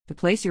To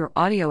place your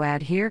audio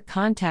ad here,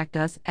 contact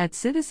us at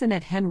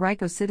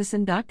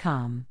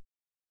citizen@henricocitizen.com.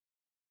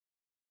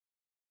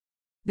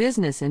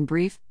 Business in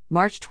Brief,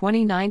 March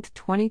 29,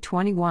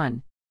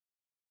 2021.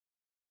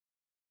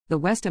 The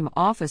Westham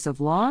Office of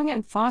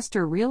Long &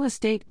 Foster Real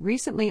Estate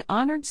recently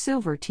honored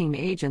Silver Team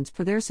agents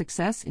for their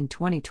success in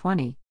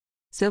 2020.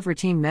 Silver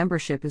Team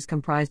membership is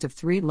comprised of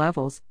 3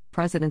 levels: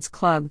 President's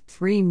Club,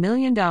 $3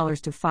 million to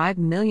 $5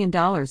 million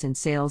in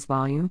sales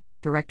volume;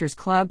 Directors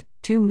Club,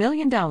 $2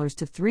 million to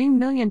 $3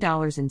 million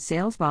in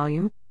sales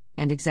volume;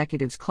 and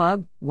Executives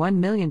Club, $1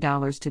 million to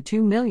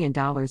 $2 million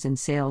in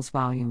sales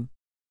volume.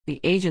 The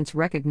agents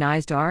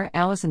recognized are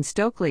Allison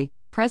Stokely,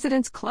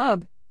 President's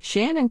Club;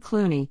 Shannon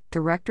Clooney,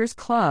 Directors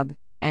Club;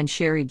 and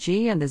Sherry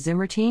G. and the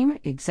Zimmer Team,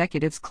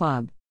 Executives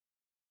Club.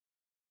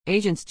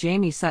 Agents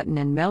Jamie Sutton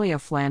and Melia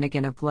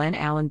Flanagan of Glen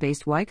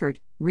Allen-based Weichert,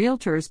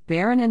 Realtors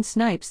Barron &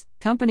 Snipes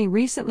Company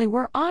recently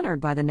were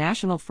honored by the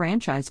national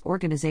franchise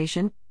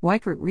organization,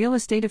 Weichert Real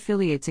Estate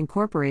Affiliates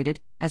Incorporated,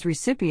 as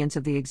recipients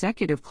of the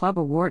Executive Club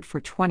Award for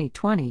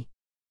 2020.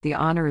 The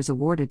honor is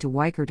awarded to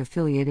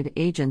Weichert-affiliated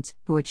agents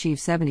who achieve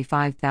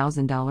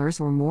 $75,000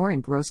 or more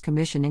in gross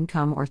commission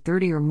income or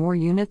 30 or more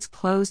units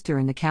closed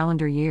during the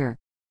calendar year.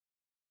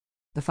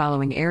 The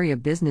following area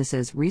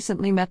businesses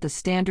recently met the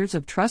standards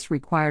of trust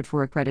required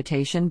for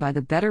accreditation by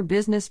the Better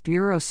Business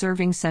Bureau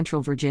serving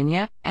Central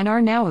Virginia and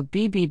are now a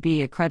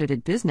BBB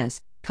accredited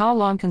business: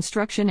 Call-On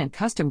Construction and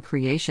Custom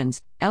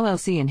Creations,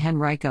 LLC in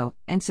Henrico,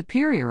 and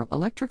Superior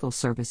Electrical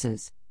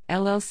Services,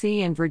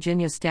 LLC and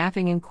Virginia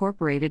Staffing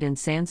Incorporated in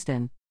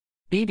Sandston.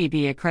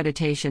 BBB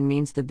accreditation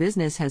means the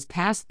business has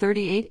passed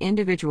 38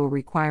 individual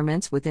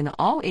requirements within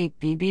all 8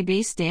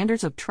 BBB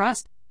standards of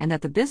trust, and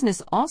that the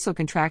business also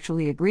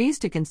contractually agrees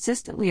to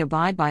consistently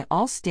abide by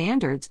all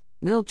standards,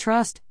 build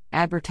trust,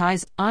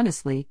 advertise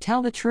honestly,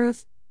 tell the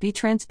truth, be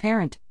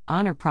transparent,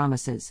 honor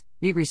promises,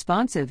 be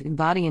responsive,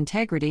 embody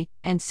integrity,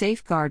 and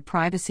safeguard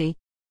privacy.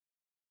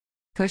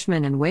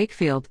 Cushman &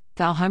 Wakefield,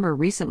 Thalheimer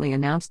recently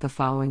announced the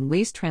following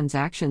lease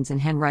transactions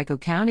in Henrico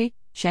County.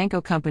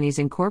 Shanko Companies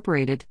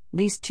Incorporated,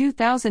 leased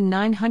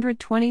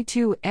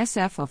 2,922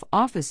 SF of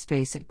office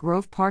space at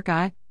Grove Park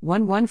I,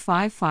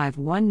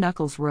 11551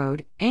 Knuckles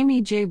Road.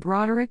 Amy J.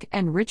 Broderick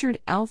and Richard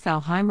L.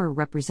 Thalheimer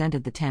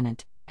represented the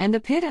tenant. And the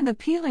Pit and the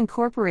Peel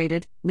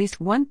Incorporated, leased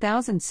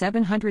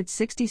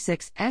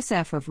 1,766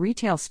 SF of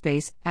retail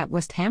space at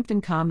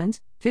Westhampton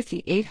Commons,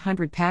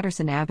 5800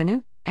 Patterson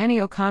Avenue. Annie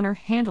O'Connor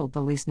handled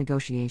the lease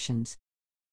negotiations.